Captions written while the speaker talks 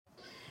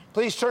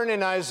Please turn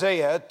in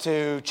Isaiah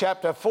to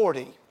chapter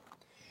 40,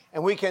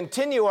 and we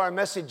continue our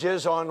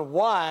messages on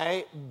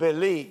why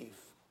believe.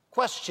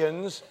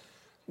 Questions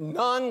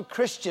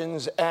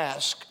non-Christians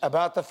ask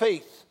about the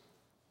faith.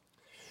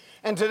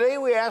 And today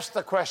we ask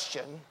the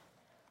question,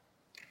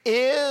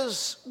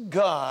 is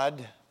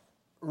God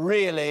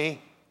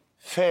really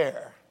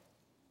fair?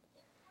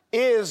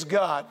 Is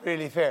God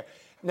really fair?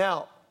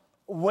 Now,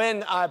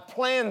 when I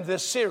planned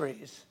this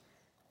series,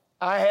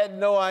 I had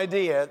no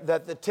idea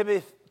that the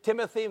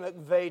Timothy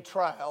McVeigh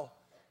trial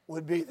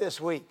would be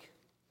this week.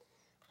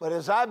 But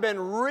as I've been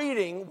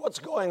reading what's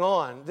going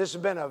on, this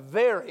has been a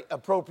very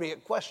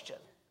appropriate question.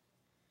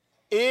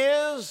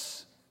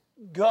 Is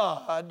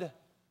God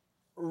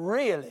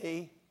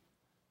really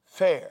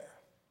fair?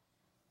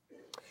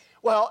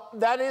 Well,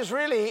 that is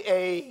really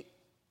a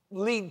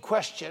lead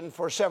question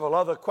for several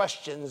other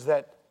questions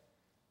that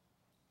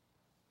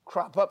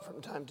crop up from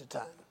time to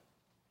time.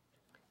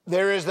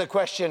 There is the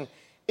question,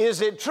 is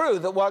it true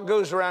that what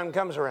goes around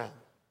comes around?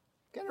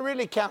 Can I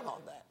really count on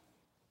that?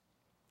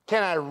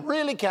 Can I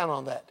really count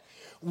on that?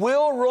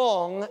 Will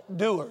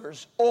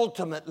wrongdoers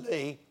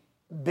ultimately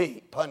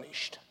be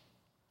punished?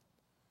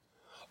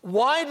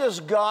 Why does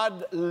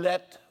God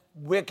let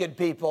wicked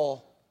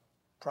people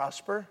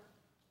prosper?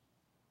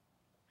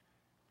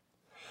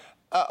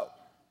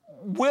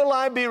 Will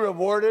I be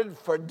rewarded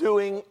for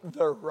doing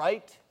the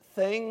right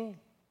thing,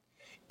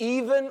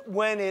 even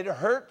when it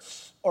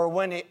hurts or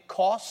when it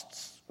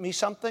costs me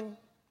something?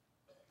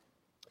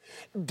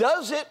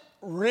 Does it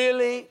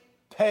really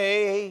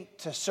pay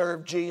to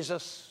serve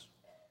Jesus?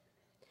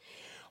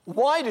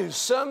 Why do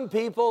some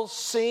people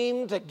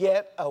seem to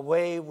get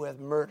away with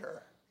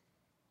murder?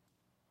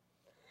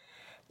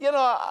 You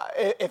know,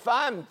 if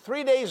I'm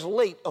 3 days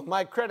late on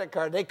my credit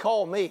card, they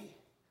call me.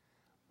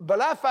 But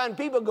I find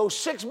people go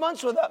 6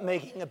 months without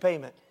making a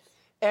payment.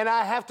 And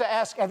I have to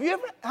ask,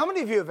 how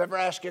many of you have ever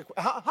asked,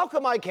 how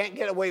come I can't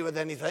get away with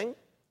anything?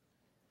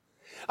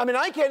 I mean,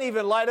 I can't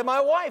even lie to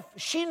my wife.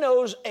 She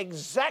knows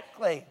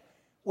exactly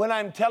when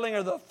I'm telling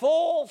her the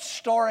full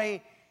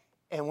story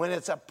and when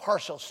it's a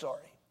partial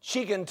story.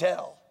 She can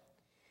tell.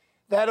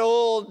 That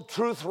old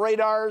truth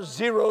radar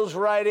zeroes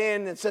right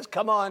in and says,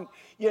 come on,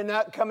 you're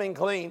not coming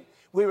clean.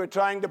 We were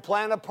trying to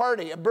plan a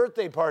party, a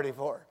birthday party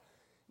for her.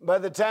 By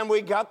the time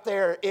we got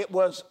there, it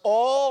was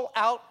all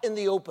out in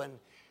the open.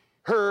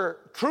 Her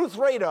truth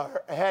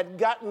radar had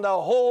gotten the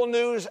whole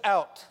news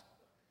out.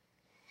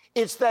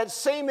 It's that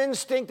same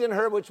instinct in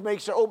her which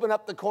makes her open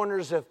up the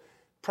corners of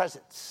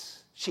presents.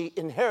 She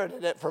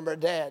inherited it from her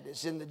dad.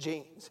 It's in the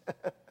genes.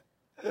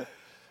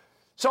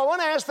 So I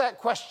want to ask that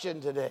question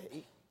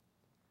today.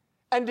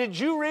 And did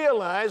you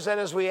realize that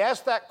as we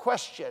asked that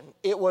question,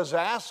 it was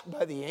asked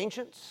by the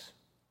ancients?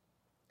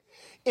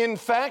 In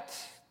fact,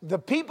 the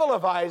people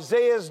of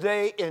Isaiah's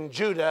day in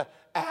Judah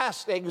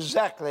asked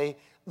exactly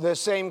the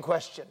same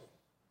question.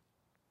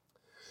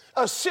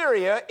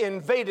 Assyria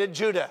invaded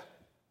Judah.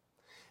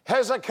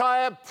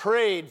 Hezekiah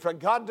prayed for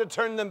God to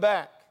turn them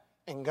back,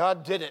 and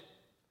God did it.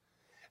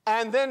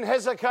 And then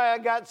Hezekiah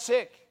got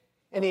sick,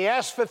 and he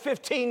asked for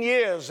 15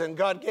 years, and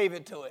God gave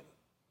it to him.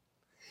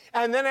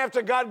 And then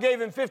after God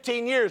gave him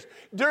 15 years,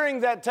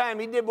 during that time,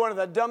 he did one of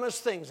the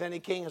dumbest things any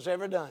king has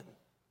ever done.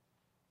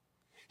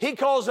 He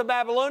calls the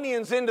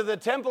Babylonians into the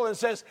temple and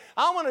says,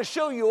 I want to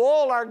show you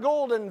all our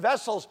golden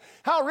vessels,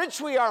 how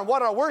rich we are, and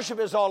what our worship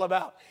is all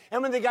about.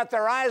 And when they got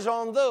their eyes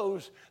on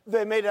those,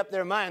 they made up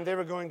their mind they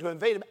were going to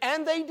invade him.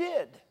 And they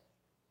did.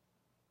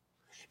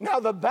 Now,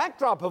 the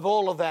backdrop of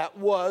all of that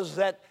was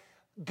that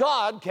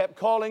God kept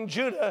calling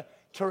Judah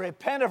to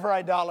repent of her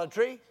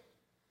idolatry,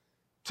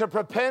 to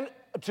repent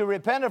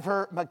of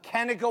her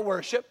mechanical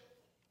worship,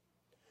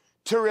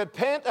 to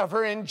repent of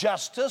her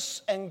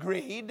injustice and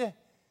greed.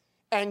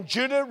 And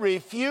Judah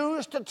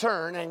refused to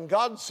turn, and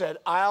God said,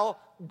 I'll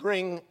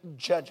bring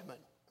judgment.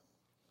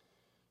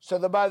 So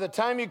that by the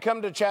time you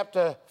come to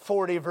chapter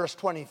 40, verse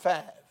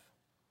 25,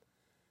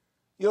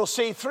 you'll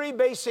see three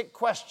basic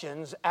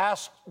questions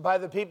asked by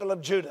the people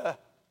of Judah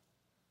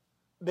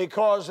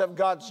because of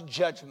God's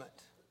judgment.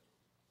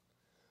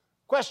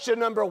 Question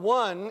number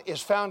one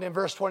is found in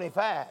verse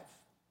 25.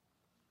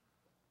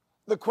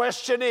 The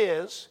question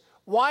is,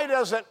 why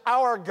doesn't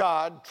our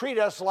God treat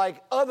us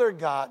like other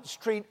gods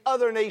treat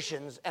other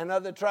nations and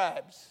other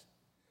tribes?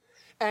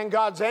 And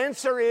God's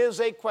answer is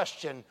a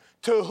question.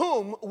 To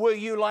whom will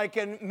you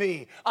liken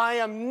me? I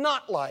am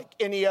not like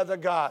any other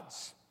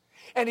gods.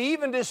 And he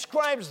even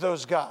describes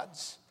those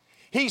gods.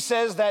 He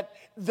says that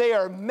they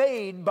are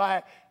made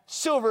by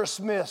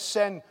silversmiths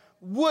and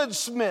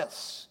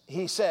woodsmiths,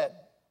 he said.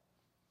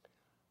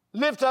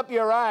 Lift up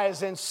your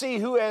eyes and see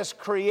who has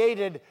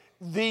created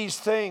these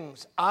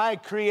things. I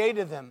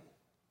created them.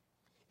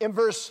 In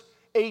verse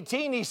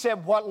 18, he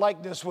said, what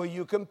likeness will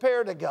you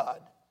compare to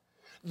God?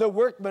 The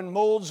workman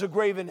molds a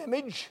graven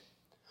image.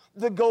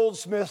 The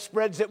goldsmith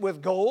spreads it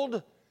with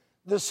gold.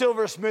 The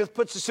silversmith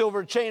puts a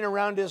silver chain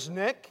around his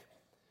neck.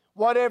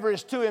 Whatever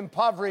is too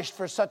impoverished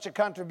for such a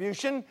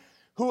contribution,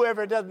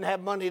 whoever doesn't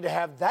have money to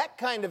have that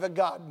kind of a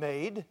God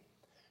made,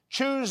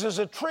 chooses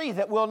a tree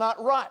that will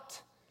not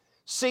rot,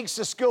 seeks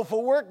a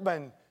skillful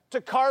workman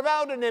to carve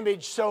out an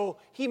image, so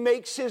he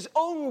makes his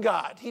own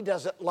God. He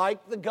doesn't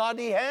like the God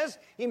he has,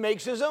 he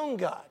makes his own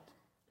God.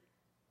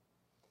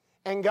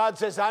 And God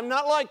says, I'm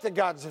not like the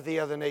gods of the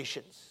other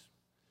nations.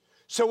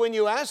 So when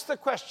you ask the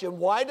question,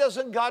 why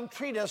doesn't God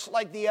treat us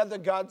like the other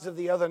gods of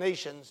the other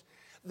nations?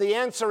 The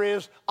answer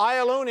is, I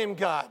alone am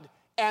God,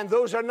 and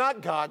those are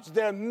not gods.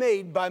 They're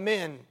made by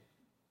men.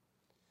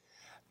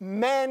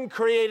 Man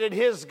created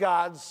his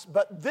gods,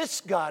 but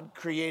this God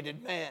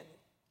created man.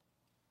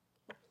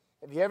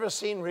 Have you ever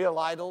seen real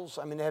idols?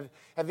 I mean, have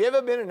you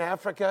ever been in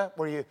Africa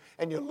where you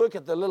look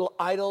at the little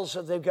idols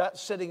that they've got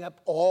sitting up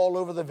all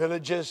over the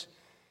villages?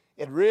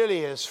 It really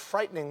is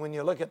frightening when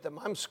you look at them.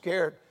 I'm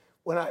scared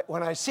when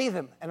I see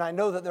them, and I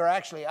know that they're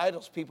actually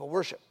idols people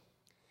worship.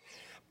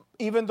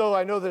 Even though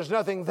I know there's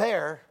nothing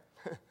there,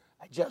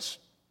 I just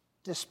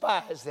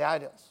despise the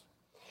idols.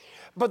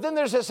 But then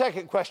there's a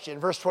second question,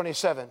 verse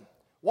 27.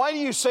 Why do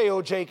you say,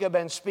 O Jacob,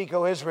 and speak,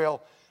 O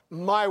Israel,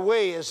 my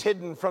way is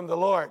hidden from the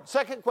Lord?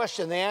 Second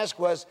question they asked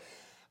was,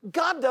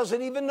 God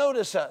doesn't even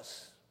notice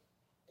us.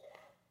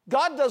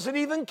 God doesn't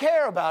even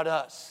care about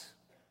us.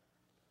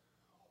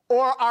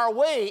 Or our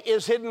way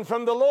is hidden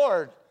from the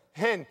Lord.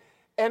 And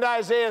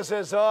Isaiah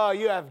says, oh,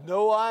 you have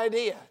no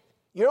idea.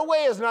 Your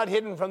way is not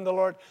hidden from the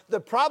Lord. The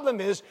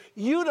problem is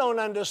you don't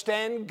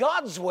understand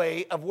God's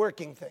way of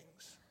working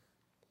things.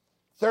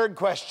 Third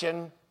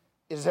question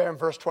is there in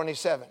verse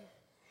 27.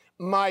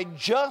 My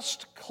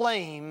just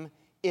claim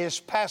is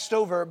passed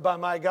over by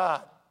my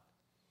God.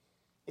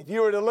 If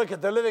you were to look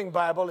at the Living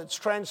Bible, it's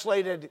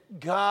translated,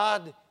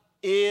 God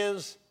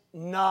is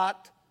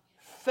not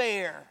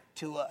fair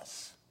to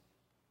us.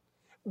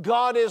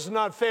 God is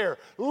not fair.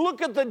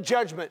 Look at the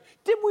judgment.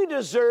 Did we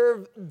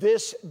deserve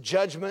this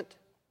judgment?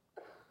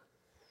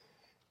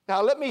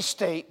 Now, let me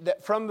state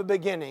that from the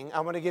beginning, I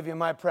want to give you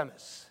my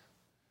premise.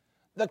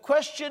 The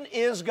question,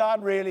 is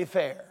God really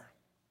fair,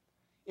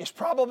 is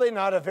probably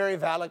not a very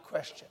valid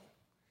question.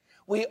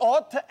 We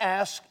ought to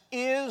ask,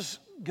 is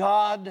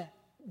God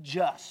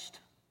just?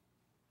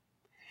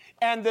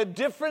 And the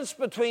difference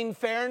between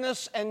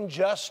fairness and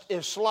just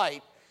is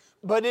slight,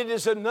 but it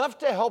is enough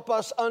to help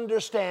us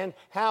understand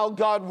how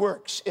God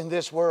works in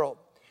this world.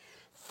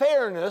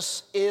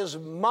 Fairness is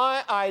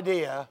my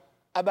idea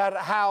about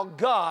how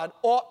God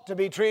ought to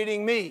be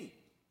treating me.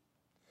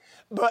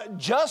 But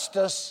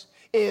justice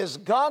is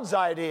God's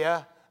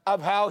idea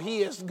of how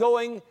he is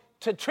going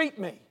to treat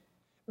me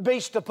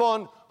based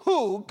upon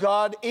who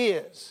God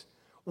is,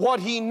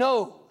 what he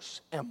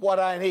knows, and what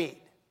I need.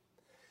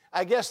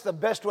 I guess the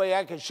best way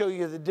I can show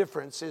you the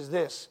difference is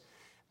this.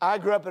 I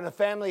grew up in a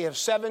family of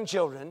 7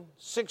 children,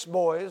 6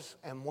 boys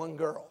and 1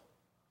 girl.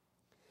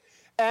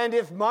 And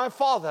if my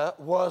father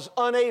was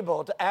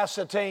unable to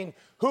ascertain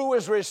who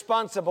was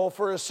responsible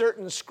for a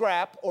certain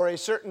scrap or a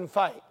certain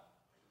fight,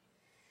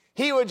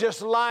 he would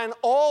just line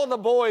all the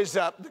boys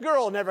up. The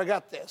girl never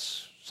got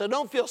this, so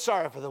don't feel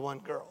sorry for the one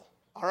girl,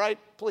 all right?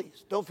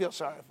 Please, don't feel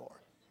sorry for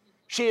her.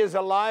 She is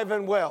alive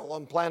and well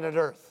on planet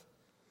Earth.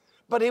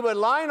 But he would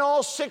line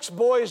all 6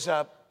 boys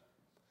up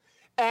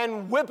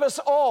and whip us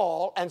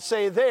all and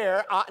say,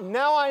 there,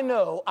 now I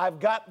know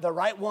I've got the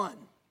right one.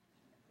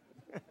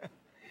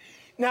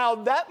 Now,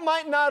 that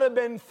might not have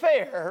been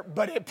fair,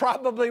 but it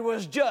probably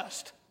was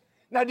just.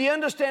 Now, do you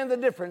understand the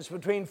difference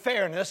between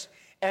fairness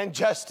and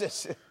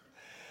justice?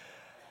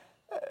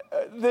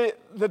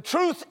 The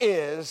truth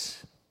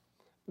is,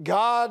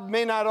 God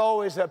may not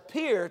always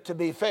appear to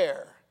be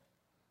fair,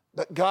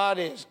 but God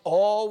is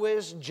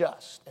always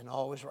just and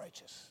always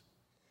righteous.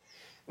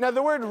 Now,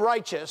 the word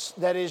righteous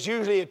that is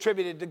usually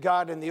attributed to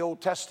God in the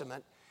Old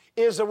Testament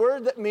is a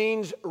word that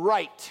means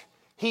right.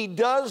 He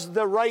does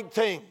the right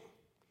thing.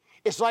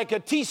 It's like a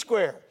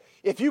T-square.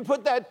 If you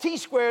put that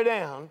T-square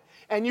down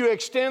and you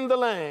extend the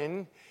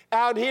line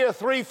out here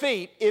 3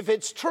 feet, if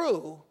it's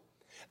true,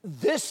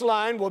 this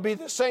line will be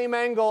the same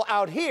angle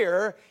out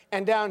here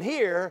and down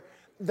here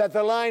that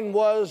the line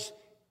was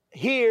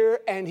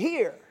here and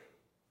here.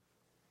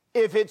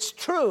 If it's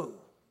true.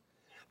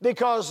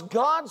 Because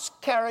God's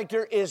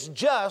character is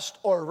just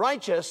or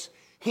righteous,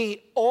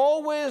 he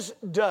always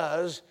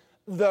does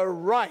the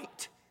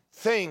right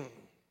thing.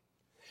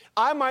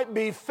 I might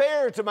be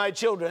fair to my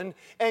children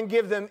and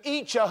give them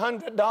each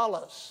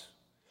 $100,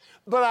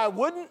 but I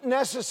wouldn't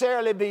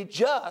necessarily be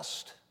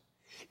just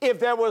if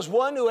there was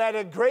one who had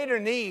a greater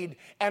need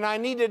and I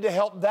needed to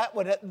help that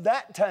one at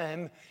that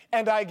time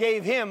and I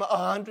gave him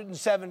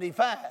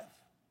 $175.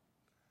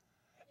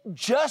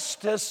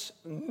 Justice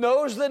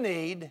knows the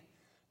need,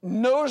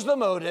 knows the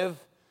motive,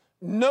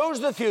 knows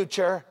the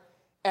future,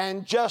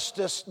 and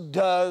justice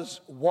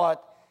does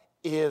what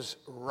is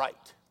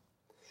right.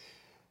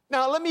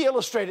 Now, let me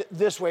illustrate it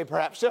this way,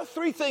 perhaps. There are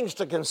 3 things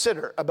to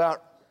consider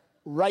about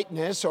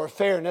rightness or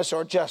fairness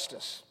or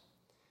justice.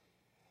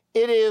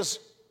 It is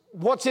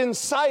what's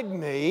inside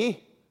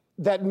me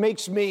that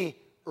makes me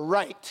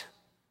right.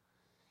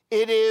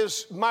 It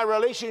is my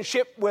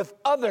relationship with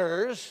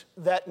others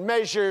that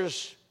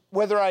measures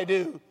whether I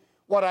do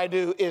what I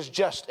do is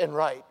just and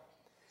right.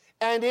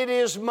 And it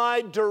is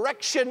my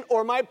direction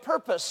or my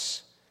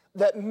purpose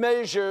that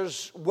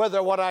measures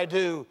whether what I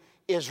do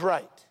is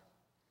right.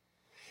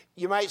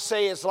 You might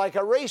say it's like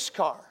a race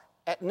car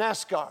at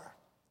NASCAR.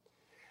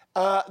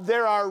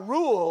 There are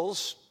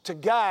rules to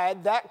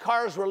guide that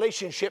car's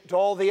relationship to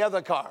all the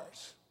other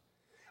cars,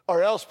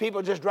 or else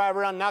people just drive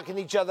around knocking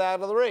each other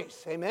out of the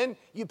race. Amen?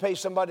 You pay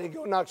somebody to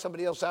go knock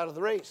somebody else out of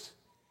the race.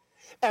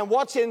 And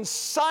what's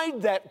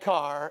inside that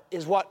car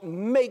is what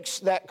makes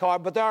that car,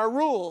 but there are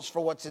rules for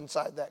what's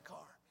inside that car.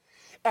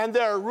 And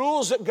there are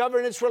rules that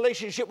govern its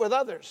relationship with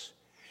others.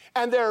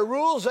 And there are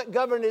rules that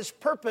govern its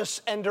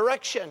purpose and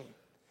direction.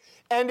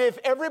 And if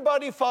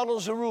everybody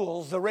follows the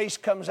rules, the race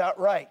comes out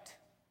right.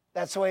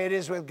 That's the way it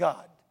is with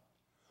God.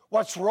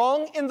 What's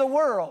wrong in the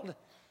world,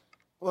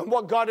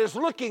 what God is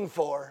looking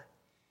for,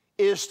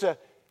 is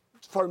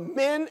for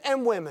men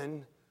and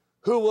women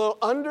who will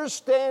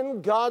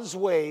understand God's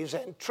ways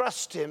and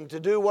trust Him to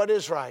do what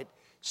is right,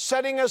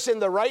 setting us in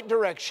the right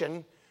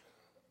direction,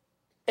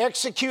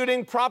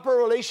 executing proper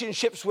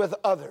relationships with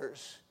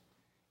others,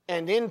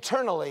 and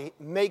internally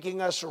making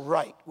us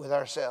right with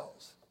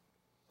ourselves.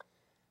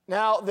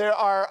 Now, there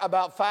are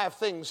about 5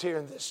 things here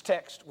in this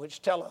text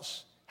which tell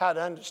us how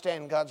to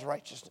understand God's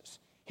righteousness.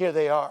 Here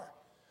they are.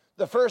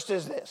 The first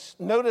is this.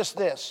 Notice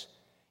this.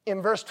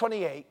 In verse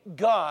 28,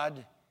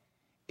 God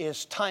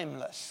is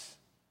timeless.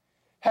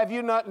 Have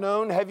you not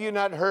known, have you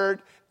not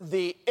heard,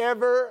 the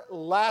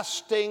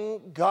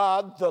everlasting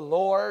God, the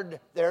Lord?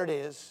 There it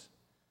is.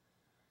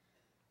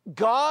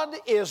 God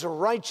is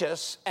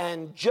righteous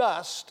and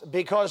just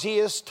because He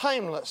is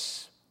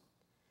timeless.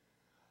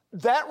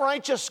 That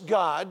righteous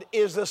God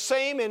is the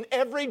same in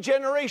every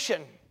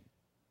generation.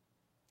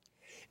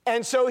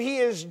 And so He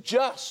is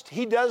just.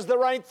 He does the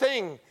right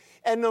thing.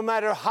 And no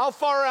matter how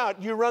far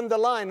out you run the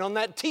line on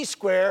that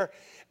T-square,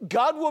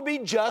 God will be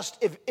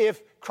just.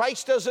 If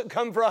Christ doesn't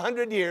come for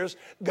 100 years,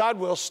 God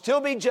will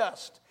still be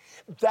just.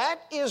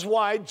 That is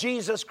why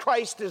Jesus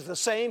Christ is the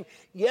same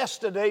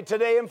yesterday,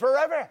 today, and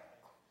forever.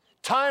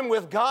 Time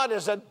with God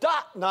is a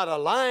dot, not a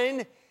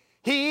line.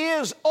 He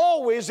is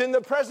always in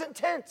the present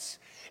tense.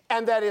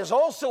 And that is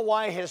also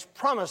why His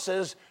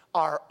promises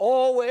are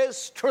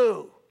always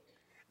true.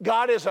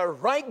 God is a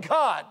right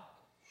God.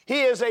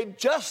 He is a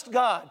just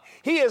God.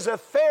 He is a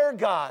fair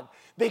God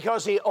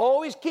because He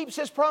always keeps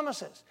His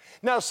promises.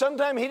 Now,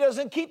 sometimes He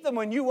doesn't keep them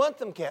when you want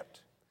them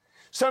kept.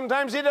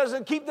 Sometimes He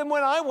doesn't keep them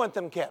when I want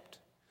them kept.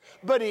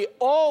 But He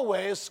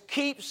always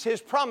keeps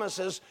His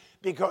promises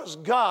because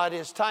God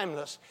is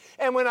timeless.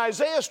 And when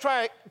Isaiah's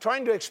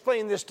trying to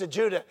explain this to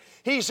Judah,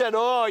 he said,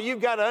 oh,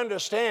 you've got to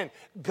understand,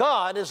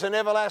 God is an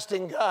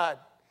everlasting God.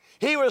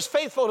 He was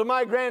faithful to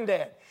my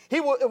granddad.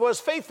 He was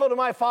faithful to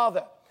my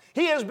father.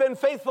 He has been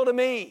faithful to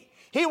me.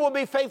 He will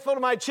be faithful to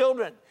my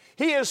children.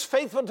 He is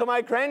faithful to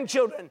my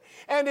grandchildren.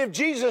 And if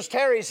Jesus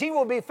tarries, He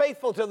will be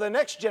faithful to the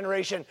next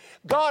generation.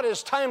 God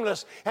is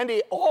timeless, and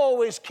He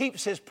always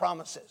keeps His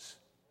promises.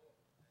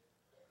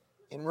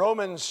 In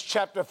Romans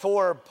chapter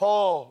 4,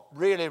 Paul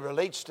really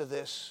relates to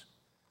this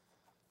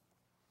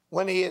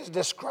when he is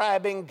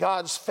describing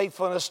God's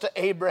faithfulness to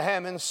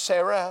Abraham and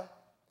Sarah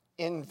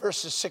in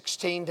verses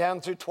 16 down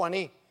through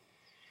 20.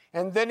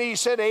 And then he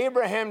said,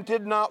 Abraham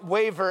did not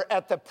waver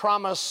at the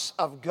promise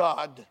of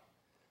God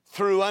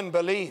through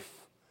unbelief,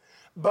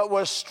 but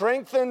was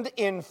strengthened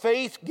in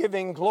faith,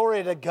 giving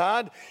glory to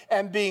God,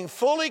 and being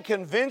fully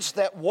convinced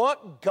that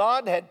what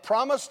God had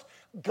promised,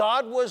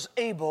 God was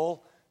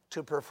able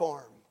to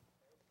perform.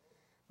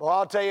 Well,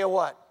 I'll tell you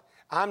what,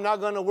 I'm not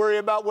going to worry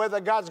about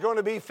whether God's going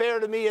to be fair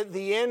to me at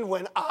the end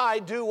when I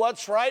do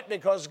what's right,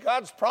 because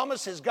God's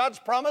promise is God's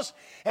promise,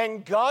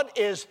 and God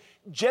is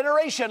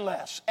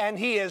generationless, and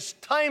He is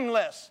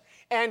timeless,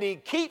 and He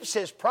keeps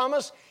His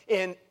promise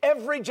in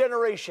every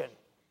generation.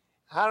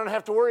 I don't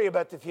have to worry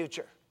about the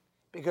future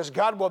because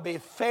God will be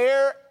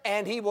fair,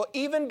 and He will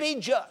even be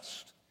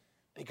just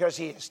because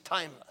He is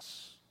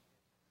timeless.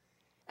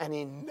 And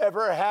He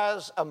never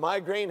has a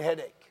migraine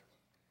headache.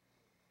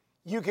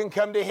 You can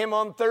come to Him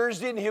on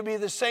Thursday and He'll be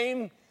the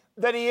same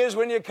that He is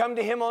when you come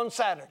to Him on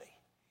Saturday.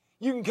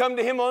 You can come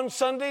to Him on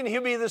Sunday and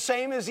He'll be the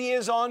same as He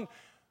is on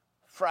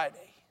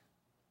Friday.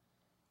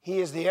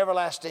 He is the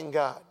everlasting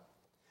God.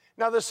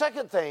 Now, the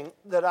second thing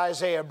that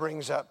Isaiah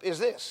brings up is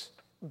this.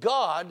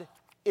 God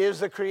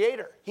is the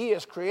Creator. He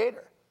is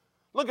Creator.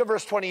 Look at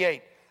verse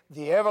 28.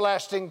 The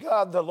everlasting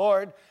God, the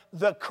Lord,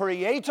 the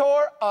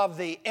Creator of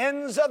the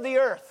ends of the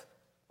earth.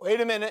 Wait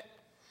a minute.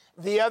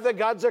 The other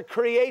gods are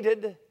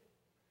created.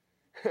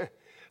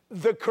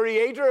 The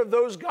Creator of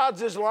those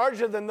gods is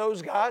larger than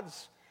those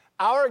gods.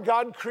 Our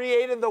God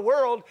created the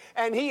world,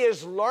 and He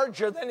is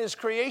larger than His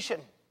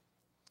creation.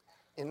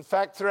 In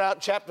fact,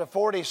 throughout chapter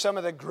 40, some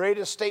of the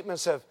greatest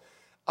statements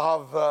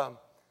of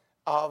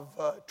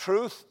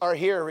truth are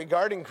here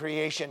regarding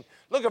creation.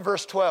 Look at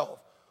verse 12.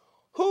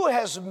 Who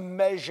has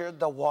measured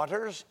the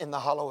waters in the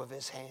hollow of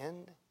His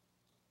hand?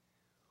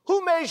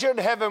 Who measured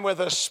heaven with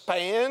a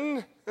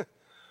span?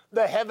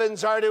 The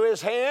heavens are to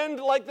His hand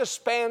like the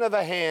span of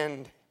a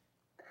hand.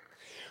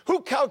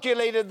 Who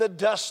calculated the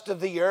dust of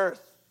the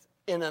earth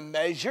in a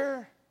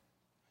measure?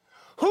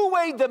 Who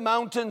weighed the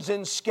mountains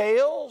in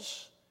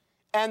scales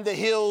and the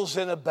hills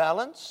in a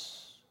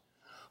balance?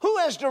 Who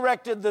has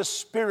directed the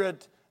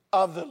Spirit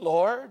of the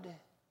Lord?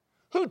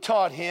 Who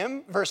taught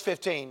him? Verse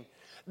 15,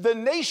 the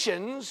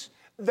nations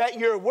that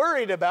you're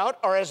worried about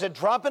are as a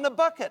drop in a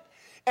bucket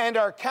and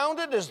are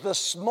counted as the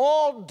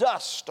small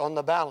dust on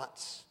the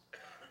balance.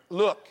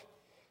 Look,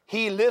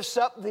 he lifts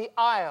up the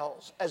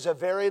isles as a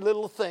very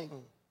little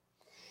thing,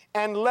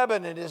 and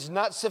Lebanon is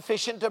not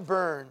sufficient to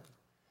burn,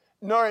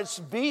 nor its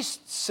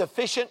beasts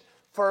sufficient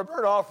for a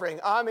burnt offering.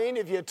 I mean,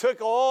 if you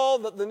took all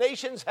that the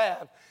nations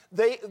have,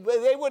 they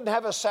wouldn't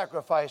have a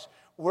sacrifice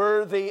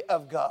worthy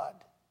of God,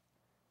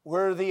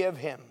 worthy of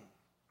him.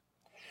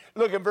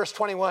 Look at verse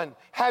 21.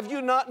 Have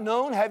you not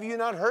known? Have you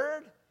not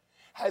heard?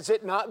 Has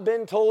it not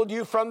been told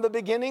you from the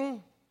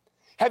beginning?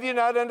 Have you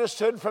not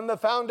understood from the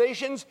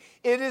foundations?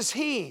 It is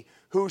he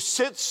who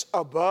sits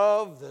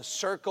above the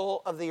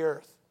circle of the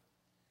earth.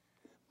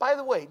 By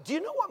the way, do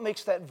you know what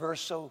makes that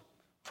verse so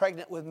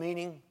pregnant with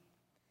meaning?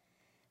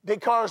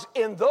 Because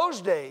in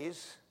those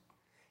days,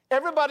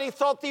 everybody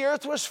thought the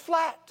earth was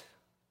flat.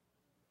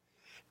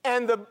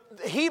 And the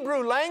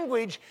Hebrew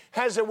language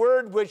has a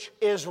word which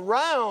is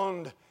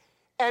round.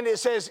 And it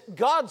says,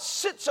 God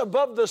sits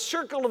above the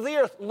circle of the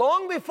earth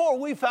long before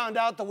we found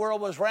out the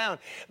world was round.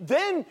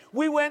 Then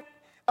we went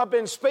up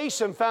in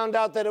space and found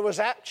out that it was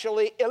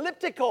actually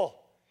elliptical.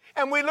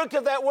 And we looked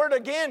at that word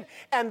again,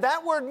 and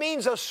that word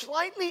means a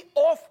slightly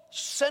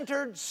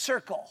off-centered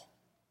circle.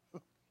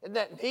 Isn't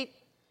that neat?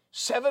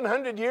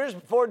 700 years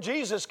before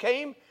Jesus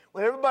came,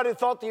 when everybody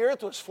thought the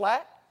earth was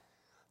flat,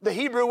 the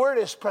Hebrew word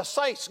is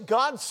precise.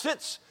 God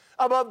sits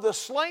above the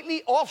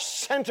slightly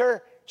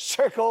off-center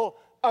circle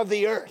of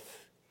the earth.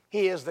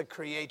 He is the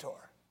creator.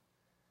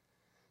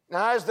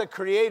 Now, as the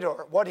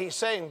creator, what he's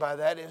saying by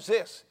that is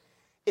this.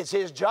 It's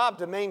his job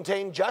to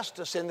maintain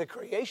justice in the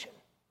creation.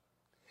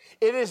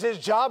 It is his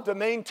job to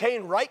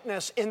maintain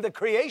rightness in the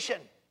creation.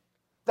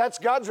 That's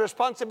God's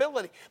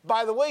responsibility.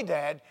 By the way,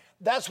 Dad,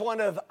 that's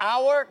one of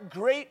our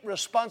great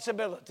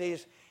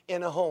responsibilities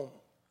in a home.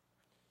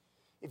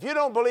 If you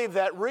don't believe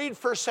that, read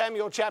 1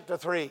 Samuel chapter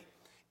 3.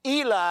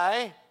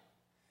 Eli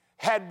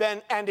had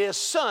been, and his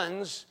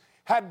sons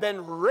had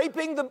been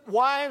raping the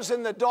wives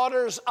and the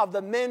daughters of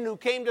the men who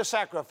came to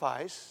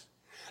sacrifice.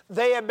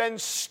 They had been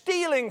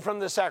stealing from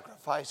the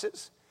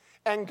sacrifices.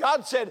 And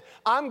God said,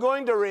 I'm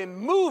going to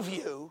remove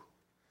you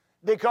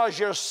because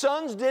your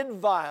sons did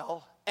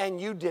vile and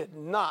you did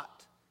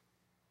not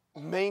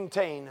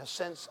maintain a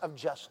sense of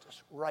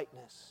justice,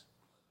 rightness.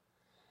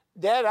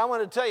 Dad, I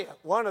want to tell you,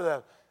 one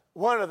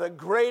of the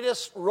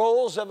greatest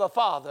roles of a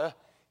father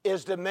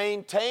is to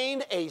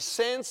maintain a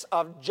sense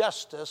of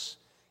justice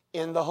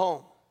in the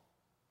home.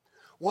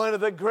 One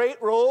of the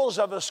great roles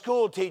of a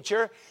school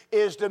teacher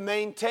is to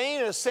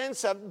maintain a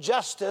sense of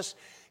justice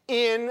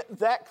in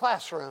that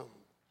classroom.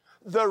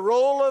 The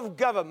role of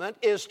government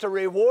is to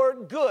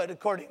reward good,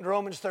 according to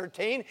Romans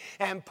 13,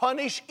 and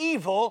punish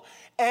evil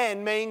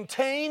and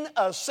maintain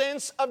a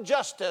sense of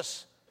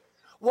justice.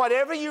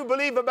 Whatever you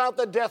believe about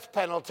the death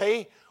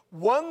penalty,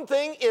 one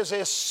thing is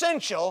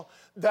essential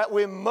that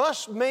we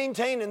must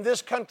maintain in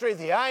this country,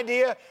 the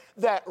idea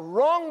that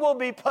wrong will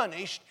be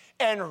punished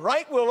and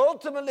right will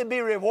ultimately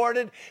be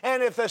rewarded.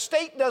 And if the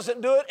state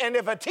doesn't do it, and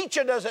if a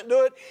teacher doesn't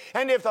do it,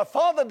 and if the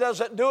father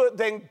doesn't do it,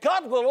 then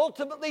God will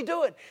ultimately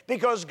do it,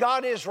 because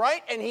God is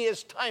right and he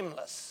is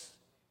timeless.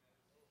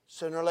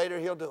 Sooner or later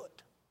he'll do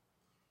it.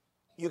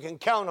 You can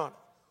count on it.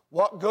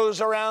 What goes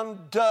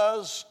around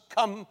does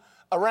come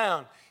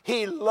around.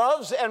 He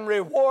loves and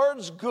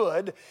rewards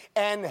good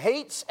and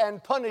hates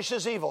and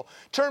punishes evil.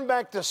 Turn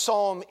back to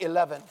Psalm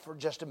 11 for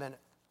just a minute.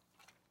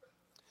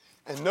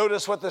 And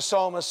notice what the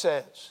psalmist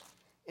says.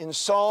 In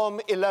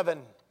Psalm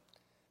 11,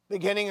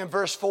 beginning in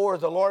verse 4,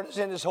 the Lord is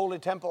in his holy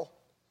temple.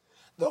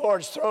 The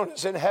Lord's throne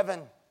is in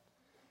heaven.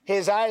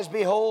 His eyes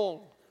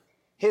behold,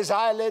 his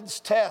eyelids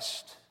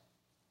test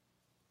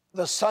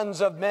the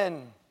sons of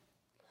men.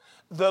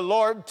 The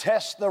Lord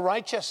tests the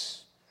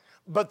righteous,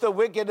 but the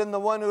wicked and the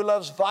one who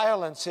loves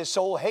violence his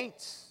soul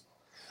hates.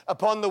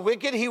 Upon the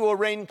wicked he will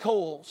rain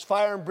coals,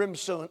 fire and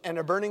brimstone, and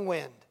a burning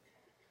wind.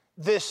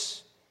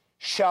 This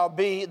shall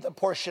be the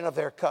portion of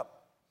their cup.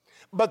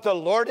 But the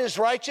Lord is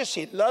righteous.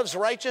 He loves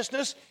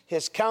righteousness.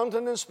 His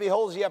countenance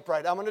beholds the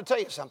upright. I'm going to tell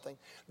you something.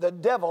 The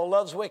devil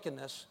loves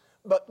wickedness,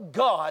 but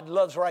God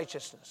loves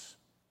righteousness.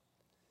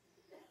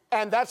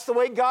 And that's the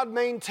way God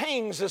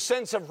maintains a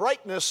sense of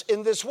rightness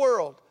in this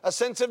world, a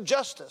sense of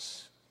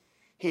justice.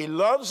 He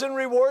loves and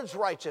rewards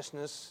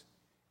righteousness,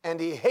 and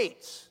he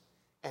hates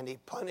and he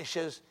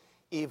punishes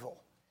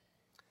evil.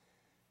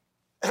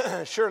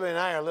 Shirley and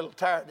I are a little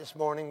tired this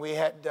morning. We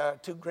had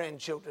 2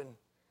 grandchildren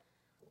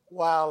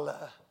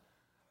while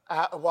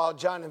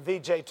John and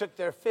VJ took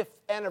their 5th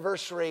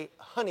anniversary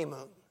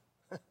honeymoon.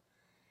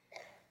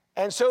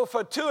 And so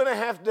for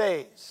 2.5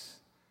 days,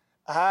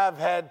 I've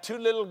had 2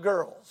 little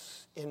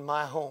girls in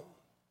my home.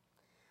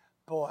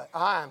 Boy,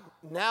 I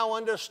now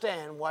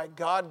understand why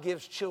God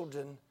gives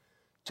children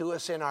to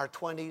us in our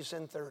 20s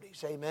and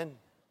 30s. Amen.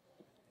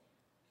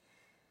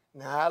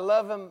 Now, I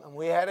love them, and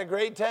we had a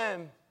great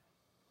time.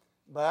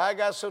 But I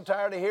got so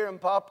tired of hearing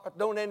Papa.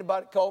 Don't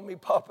anybody call me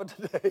Papa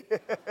today.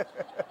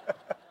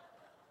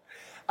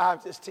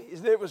 I'm just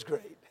teasing. It was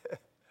great.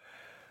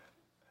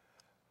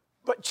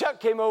 But Chuck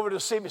came over to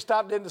see me,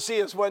 stopped in to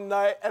see us one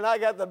night, and I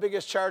got the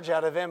biggest charge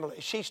out of Emily.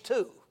 She's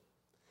 2.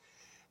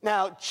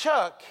 Now,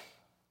 Chuck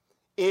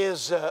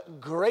is a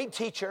great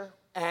teacher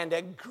and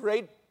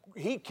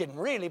he can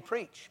really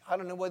preach. I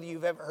don't know whether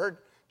you've ever heard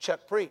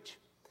Chuck preach,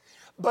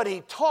 but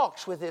he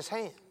talks with his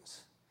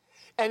hands,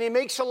 and he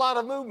makes a lot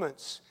of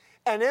movements.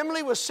 And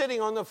Emily was sitting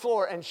on the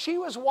floor, and she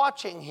was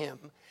watching him,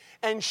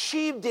 and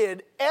she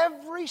did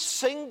every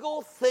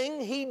single thing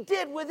he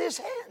did with his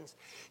hands.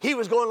 He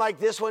was going like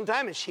this one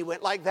time, and she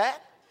went like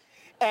that.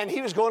 And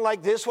he was going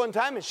like this one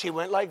time, and she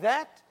went like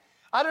that.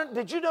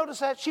 Did you notice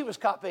that? She was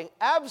copying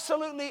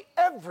absolutely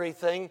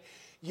everything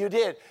you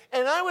did.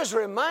 And I was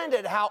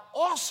reminded how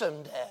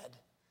awesome, Dad,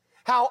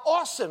 how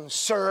awesome,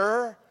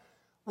 sir,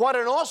 what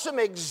an awesome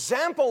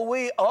example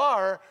we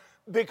are,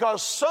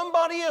 because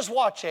somebody is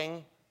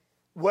watching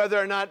whether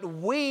or not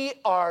we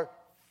are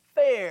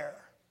fair,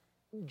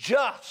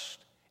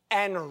 just,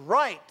 and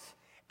right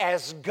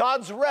as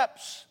God's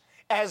reps,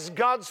 as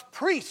God's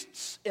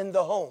priests in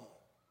the home.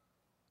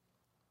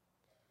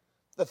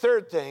 The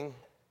third thing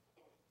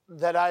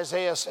that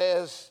Isaiah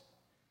says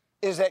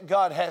is that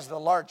God has the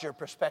larger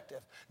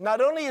perspective. Not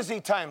only is he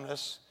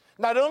timeless,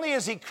 not only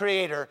is he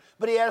creator,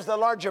 but he has the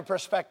larger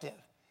perspective.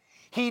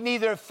 He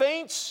neither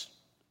faints,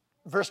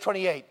 verse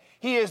 28,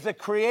 he is the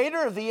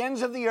creator of the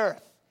ends of the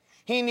earth.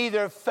 He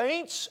neither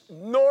faints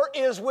nor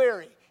is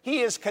weary.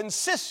 He is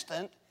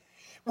consistent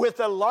with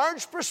a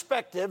large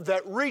perspective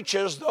that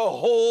reaches the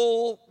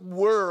whole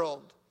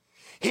world.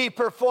 He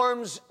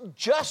performs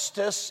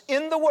justice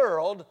in the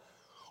world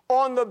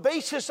on the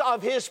basis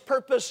of his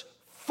purpose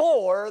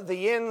for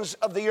the ends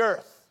of the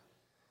earth.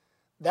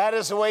 That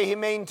is the way he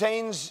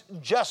maintains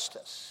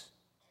justice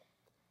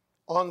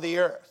on the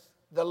earth,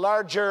 the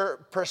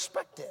larger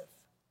perspective.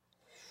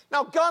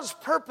 Now, God's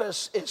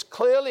purpose is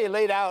clearly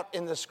laid out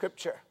in the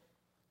Scripture.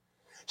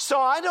 So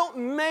I don't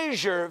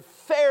measure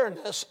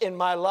fairness in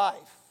my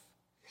life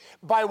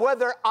by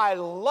whether I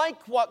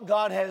like what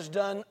God has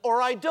done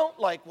or I don't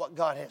like what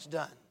God has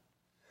done.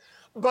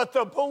 But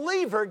the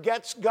believer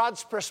gets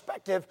God's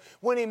perspective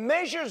when he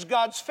measures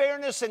God's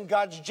fairness and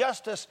God's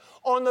justice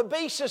on the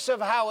basis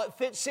of how it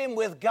fits in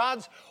with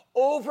God's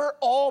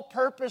overall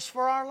purpose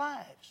for our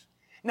lives.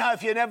 Now,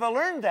 if you never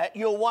learned that,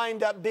 you'll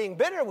wind up being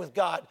bitter with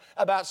God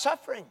about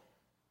suffering.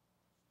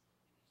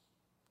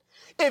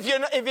 If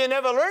you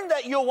never learned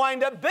that, you'll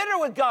wind up bitter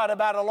with God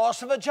about a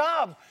loss of a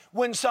job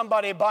when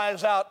somebody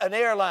buys out an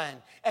airline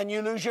and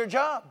you lose your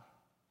job.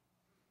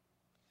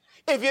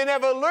 If you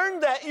never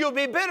learned that, you'll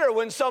be bitter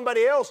when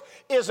somebody else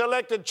is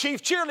elected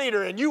chief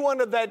cheerleader and you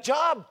wanted that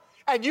job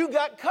and you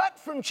got cut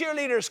from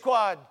cheerleader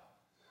squad,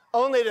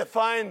 only to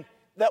find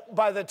that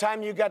by the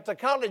time you got to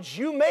college,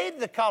 you made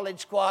the college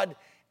squad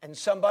and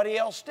somebody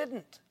else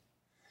didn't.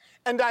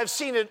 And I've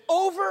seen it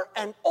over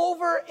and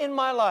over in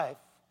my life.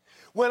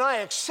 When I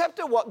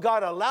accepted what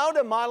God allowed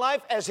in my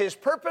life as his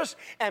purpose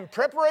and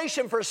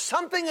preparation for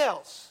something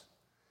else,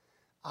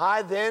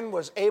 I then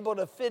was able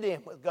to fit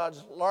in with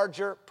God's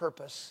larger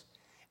purpose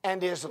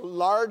and his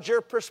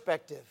larger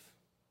perspective.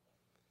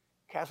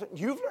 Catherine,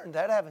 you've learned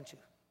that, haven't you?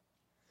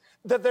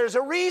 That there's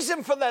a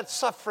reason for that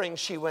suffering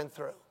she went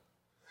through.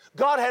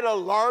 God had a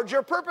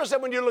larger purpose,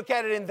 and when you look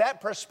at it in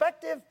that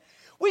perspective,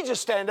 we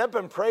just stand up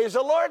and praise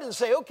the Lord and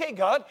say, okay,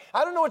 God,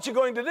 I don't know what you're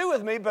going to do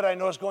with me, but I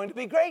know it's going to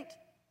be great.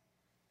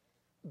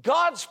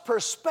 God's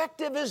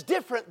perspective is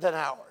different than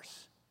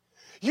ours.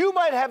 You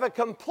might have a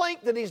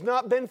complaint that he's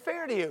not been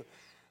fair to you.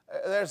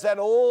 There's that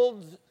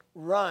old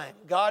rhyme,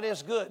 God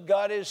is good,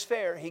 God is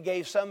fair. He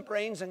gave some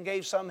brains and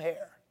gave some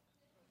hair.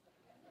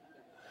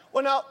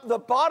 Well, now, the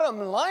bottom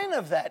line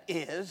of that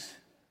is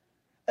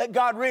that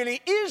God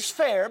really is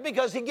fair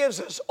because he gives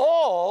us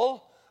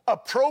all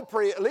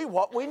appropriately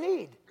what we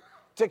need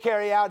to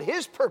carry out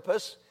his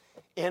purpose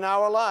in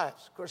our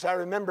lives. Of course, I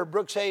remember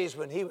Brooks Hayes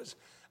when he was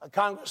a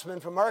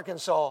congressman from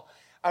Arkansas.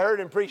 I heard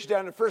him preach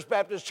down at First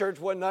Baptist Church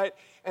one night,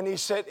 and he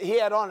said he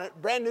had on a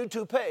brand new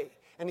toupee.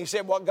 And he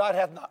said, what God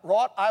hath not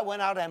wrought, I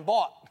went out and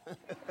bought.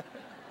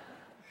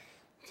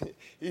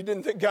 He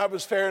didn't think God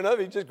was fair enough.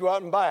 He'd just go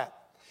out and buy it.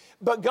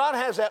 But God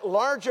has that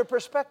larger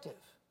perspective.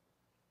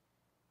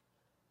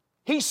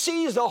 He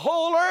sees the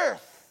whole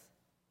earth.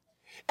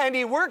 And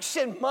he works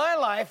in my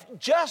life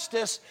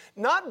justice,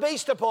 not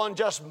based upon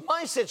just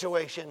my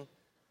situation,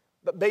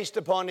 but based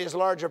upon his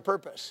larger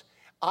purpose.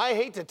 I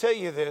hate to tell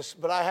you this,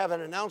 but I have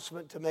an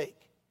announcement to make.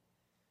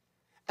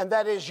 And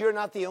that is, you're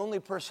not the only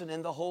person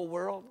in the whole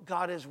world.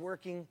 God is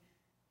working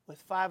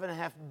with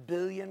 5.5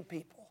 billion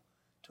people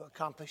to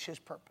accomplish his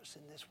purpose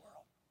in this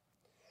world.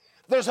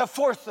 There's a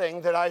fourth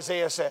thing that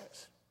Isaiah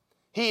says.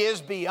 He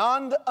is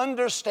beyond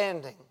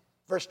understanding.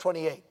 Verse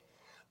 28.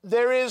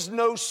 There is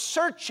no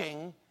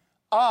searching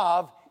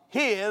of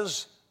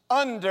his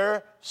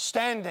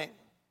understanding.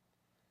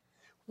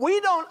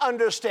 We don't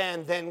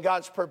understand then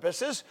God's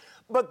purposes,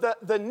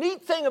 But the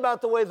neat thing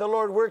about the way the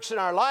Lord works in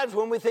our lives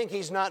when we think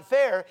He's not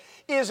fair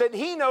is that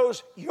He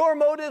knows your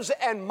motives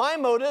and my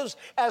motives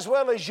as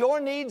well as your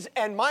needs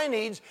and my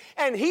needs,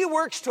 and He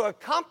works to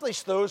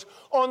accomplish those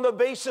on the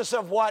basis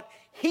of what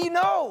He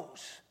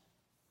knows.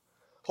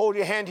 Hold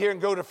your hand here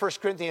and go to 1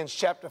 Corinthians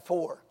chapter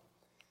 4.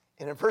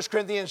 And in 1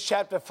 Corinthians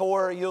chapter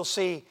 4, you'll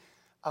see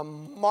a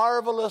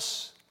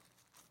marvelous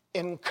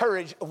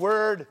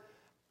word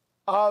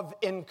of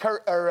 1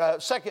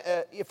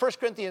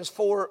 Corinthians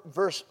 4,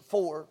 verse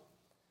 4.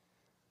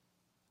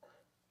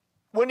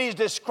 When he's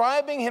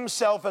describing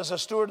himself as a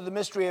steward of the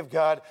mystery of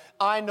God,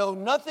 I know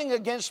nothing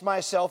against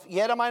myself,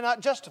 yet am I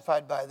not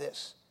justified by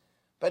this.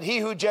 But he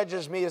who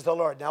judges me is the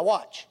Lord. Now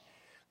watch.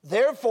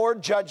 Therefore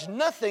judge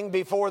nothing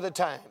before the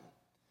time,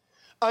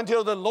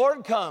 until the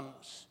Lord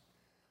comes,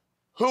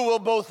 who will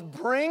both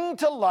bring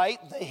to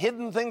light the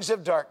hidden things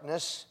of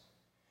darkness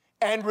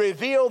and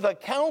reveal the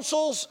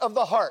counsels of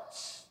the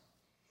hearts.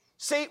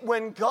 See,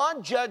 when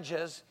God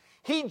judges,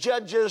 He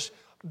judges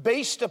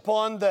based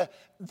upon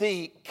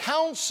the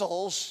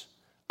counsels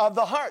of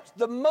the heart,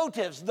 the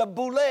motives, the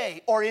boule,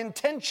 or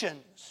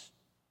intentions.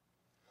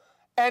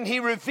 And He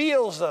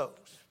reveals those.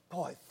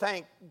 Boy,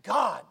 thank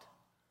God.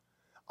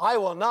 I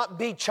will not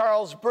be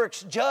Charles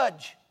Burke's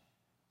judge.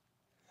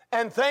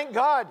 And thank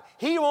God,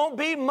 He won't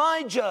be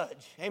my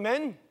judge.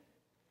 Amen?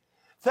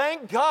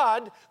 Thank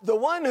God, the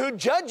one who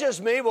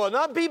judges me will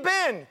not be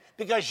Ben,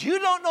 because you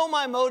don't know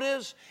my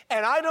motives,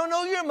 and I don't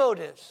know your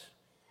motives.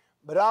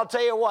 But I'll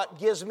tell you what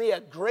gives me a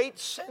great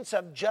sense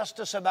of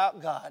justice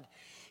about God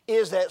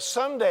is that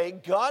someday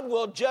God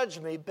will judge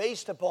me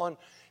based upon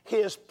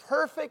His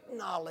perfect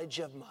knowledge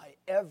of my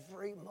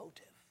every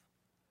motive.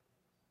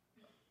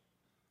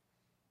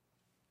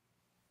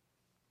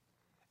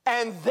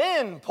 And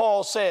then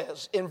Paul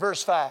says in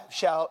verse 5,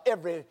 shall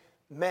every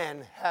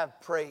man have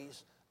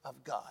praise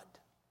of God.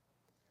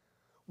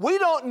 We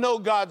don't know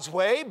God's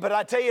way, but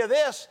I tell you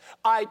this,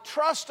 I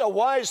trust a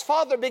wise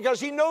Father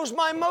because He knows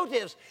my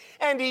motives,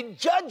 and He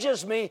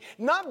judges me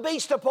not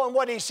based upon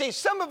what He sees.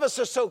 Some of us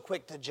are so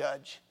quick to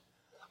judge.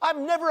 I've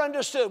never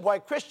understood why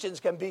Christians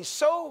can be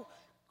so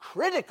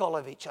critical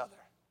of each other.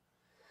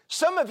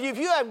 Some of you, if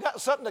you have got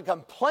something to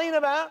complain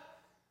about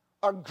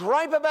or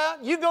gripe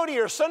about, you go to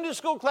your Sunday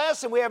school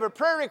class and we have a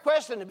prayer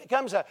request and it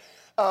becomes a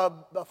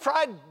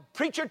fried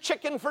preacher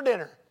chicken for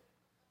dinner.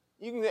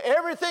 You can,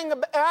 everything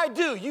I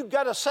do, you've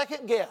got a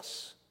second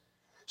guess.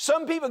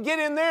 Some people get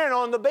in there and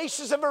on the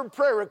basis of a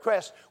prayer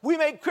request, we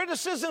make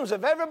criticisms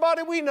of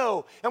everybody we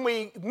know and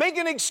we make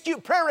an excuse.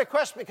 Prayer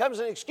request becomes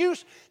an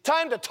excuse,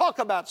 time to talk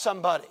about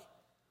somebody.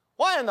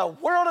 Why in the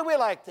world are we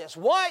like this?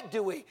 Why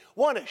do we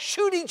want to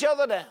shoot each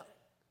other down,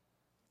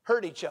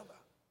 hurt each other?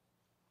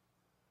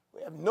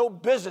 We have no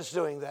business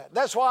doing that.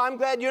 That's why I'm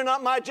glad you're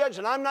not my judge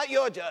and I'm not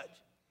your judge.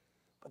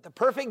 But the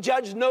perfect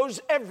judge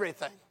knows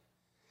everything.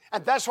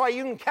 And that's why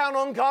you can count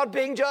on God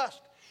being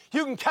just.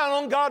 You can count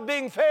on God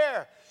being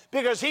fair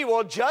because He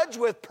will judge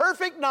with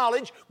perfect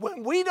knowledge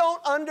when we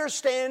don't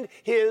understand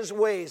His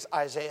ways,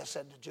 Isaiah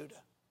said to Judah.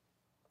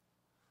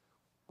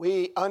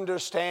 We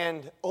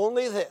understand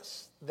only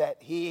this, that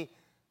He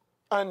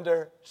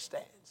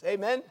understands.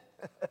 Amen?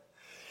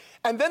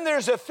 And then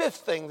there's a fifth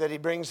thing that he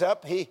brings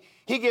up. He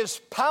gives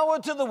power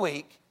to the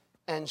weak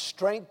and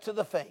strength to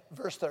the faint.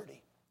 Verse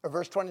 30 or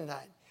verse 29.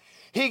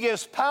 He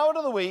gives power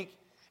to the weak,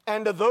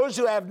 and to those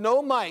who have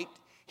no might,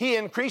 He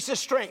increases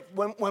strength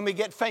when we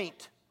get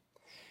faint.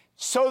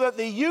 So that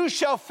the youth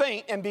shall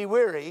faint and be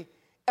weary,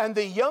 and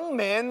the young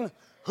men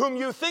whom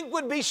you think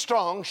would be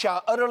strong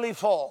shall utterly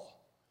fall.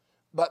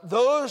 But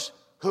those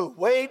who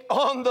wait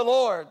on the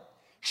Lord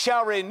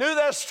shall renew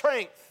their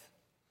strength.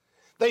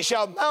 They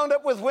shall mount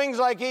up with wings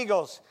like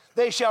eagles.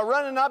 They shall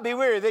run and not be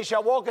weary. They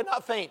shall walk and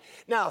not faint.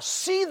 Now,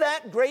 see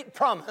that great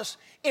promise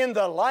in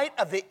the light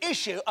of the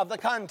issue of the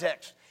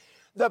context.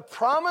 The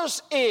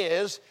promise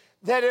is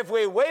that if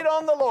we wait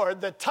on the Lord,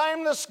 the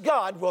timeless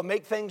God will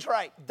make things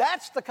right.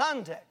 That's the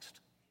context.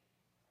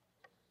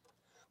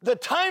 The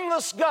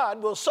timeless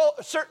God will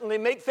certainly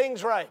make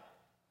things right.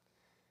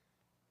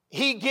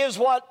 He gives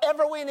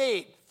whatever we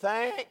need.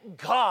 Thank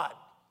God.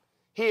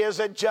 He is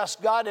a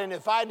just God, and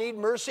if I need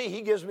mercy,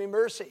 He gives me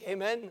mercy.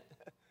 Amen?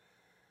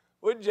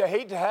 Wouldn't you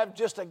hate to have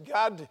just a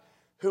God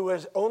who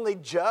is only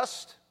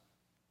just?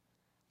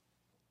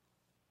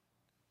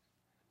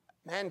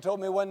 Man told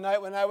me one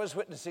night when I was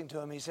witnessing to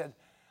him, he said,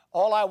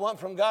 all I want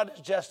from God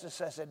is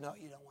justice. I said, no,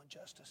 you don't want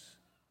justice.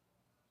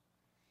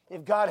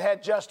 If God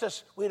had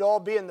justice, we'd all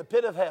be in the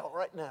pit of hell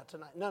right now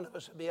tonight. None of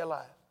us would be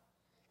alive.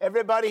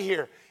 Everybody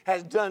here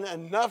has done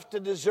enough to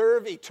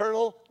deserve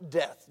eternal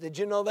death. Did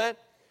you know that?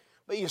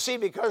 But you see,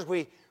 because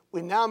we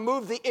now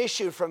move the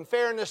issue from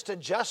fairness to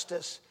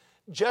justice,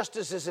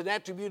 justice is an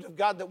attribute of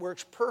God that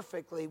works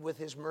perfectly with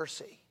His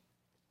mercy.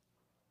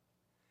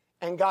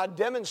 And God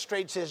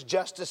demonstrates His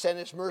justice and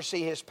His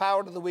mercy, His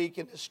power to the weak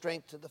and His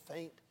strength to the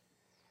faint,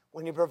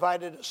 when He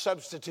provided a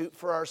substitute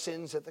for our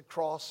sins at the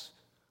cross,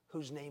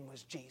 whose name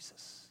was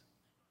Jesus.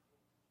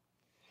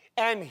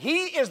 And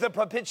he is the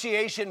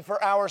propitiation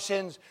for our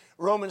sins.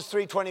 Romans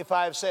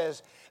 3:25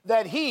 says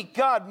that he,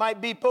 God,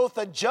 might be both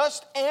the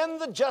just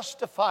and the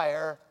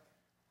justifier.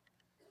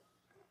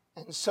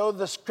 And so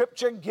the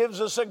scripture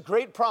gives us a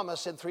great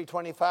promise in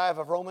 3:25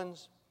 of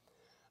Romans.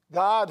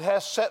 God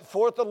has set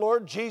forth the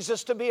Lord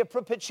Jesus to be a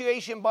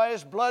propitiation by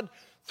his blood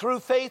through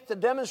faith to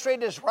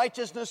demonstrate his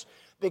righteousness,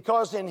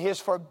 because in his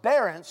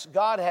forbearance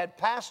God had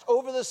passed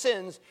over the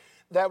sins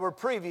that were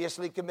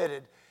previously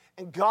committed.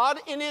 And God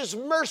in his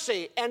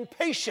mercy and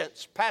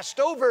patience passed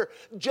over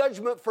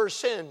judgment for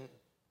sin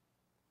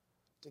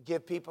to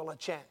give people a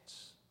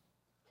chance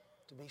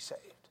to be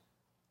saved.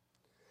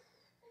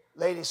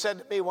 Lady said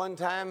to me one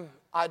time,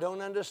 I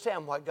don't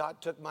understand why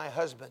God took my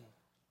husband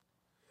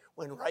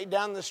when right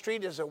down the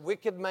street is a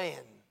wicked man.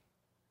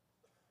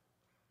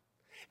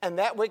 And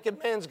that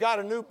wicked man's got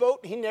a new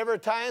boat. He never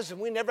tithes,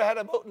 and we never had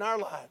a boat in our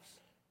lives.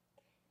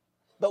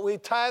 But we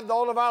tithed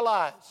all of our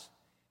lives.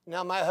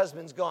 Now my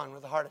husband's gone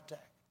with a heart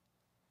attack.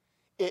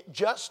 It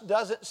just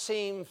doesn't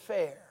seem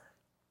fair.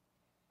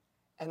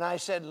 And I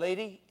said,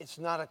 lady, it's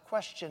not a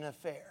question of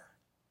fair.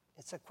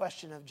 It's a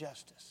question of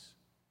justice.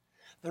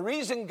 The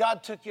reason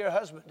God took your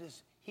husband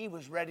is he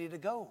was ready to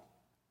go.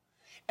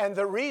 And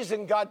the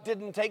reason God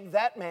didn't take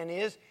that man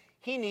is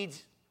he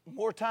needs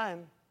more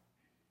time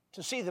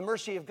to see the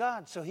mercy of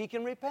God so he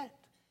can repent.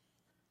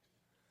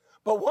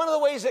 But one of the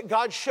ways that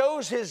God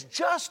shows his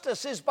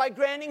justice is by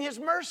granting his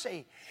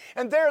mercy.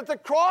 And there at the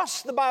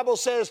cross, the Bible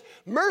says,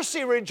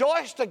 mercy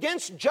rejoiced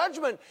against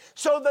judgment,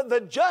 so that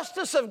the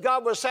justice of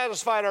God was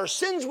satisfied. Our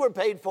sins were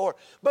paid for.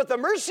 But the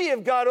mercy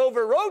of God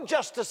overrode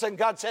justice, and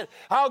God said,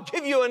 I'll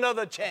give you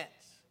another chance.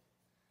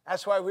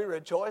 That's why we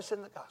rejoice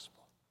in the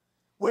gospel.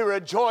 We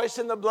rejoice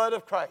in the blood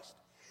of Christ.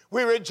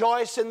 We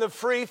rejoice in the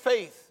free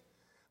faith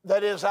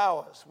that is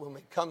ours when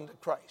we come to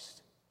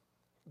Christ.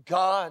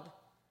 God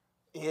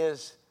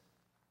is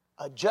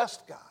a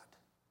just God,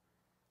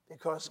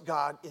 because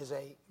God is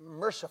a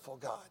merciful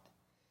God,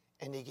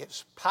 and he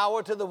gives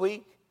power to the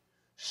weak,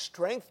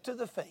 strength to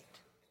the faint,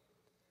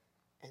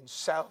 and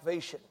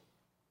salvation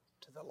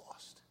to the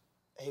lost.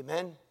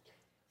 Amen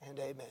and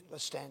amen.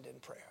 Let's stand in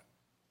prayer.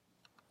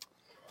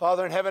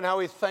 Father in heaven, how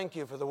we thank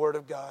you for the word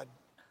of God.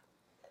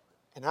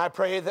 And I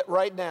pray that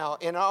right now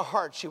in our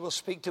hearts you will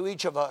speak to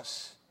each of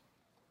us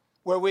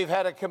where we've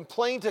had a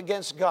complaint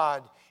against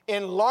God.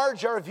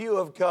 Enlarge our view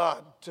of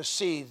God to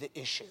see the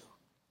issue.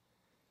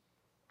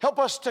 Help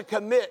us to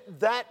commit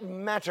that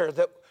matter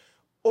that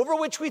over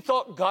which we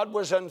thought God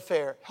was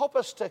unfair. Help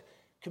us to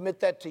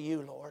commit that to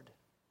you, Lord.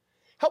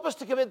 Help us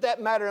to commit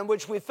that matter in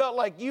which we felt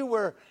like you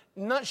were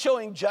not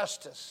showing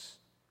justice.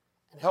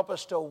 And help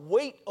us to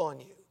wait on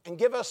you and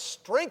give us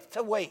strength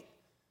to wait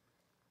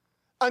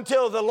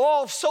until the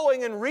law of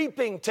sowing and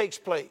reaping takes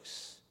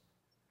place,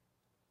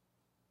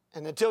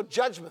 and until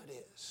judgment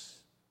is.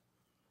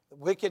 The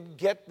wicked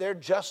get their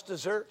just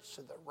deserts,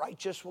 and the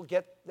righteous will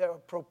get their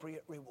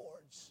appropriate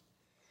rewards.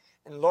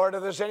 And Lord,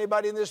 if there's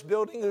anybody in this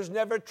building who's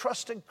never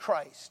trusted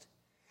Christ,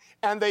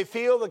 and they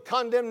feel the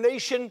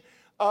condemnation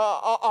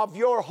of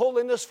your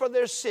holiness for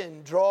their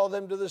sin, draw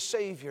them to the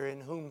Savior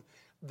in whom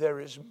there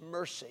is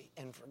mercy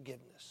and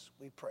forgiveness.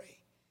 We pray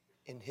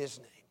in his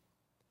name.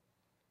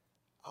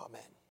 Amen.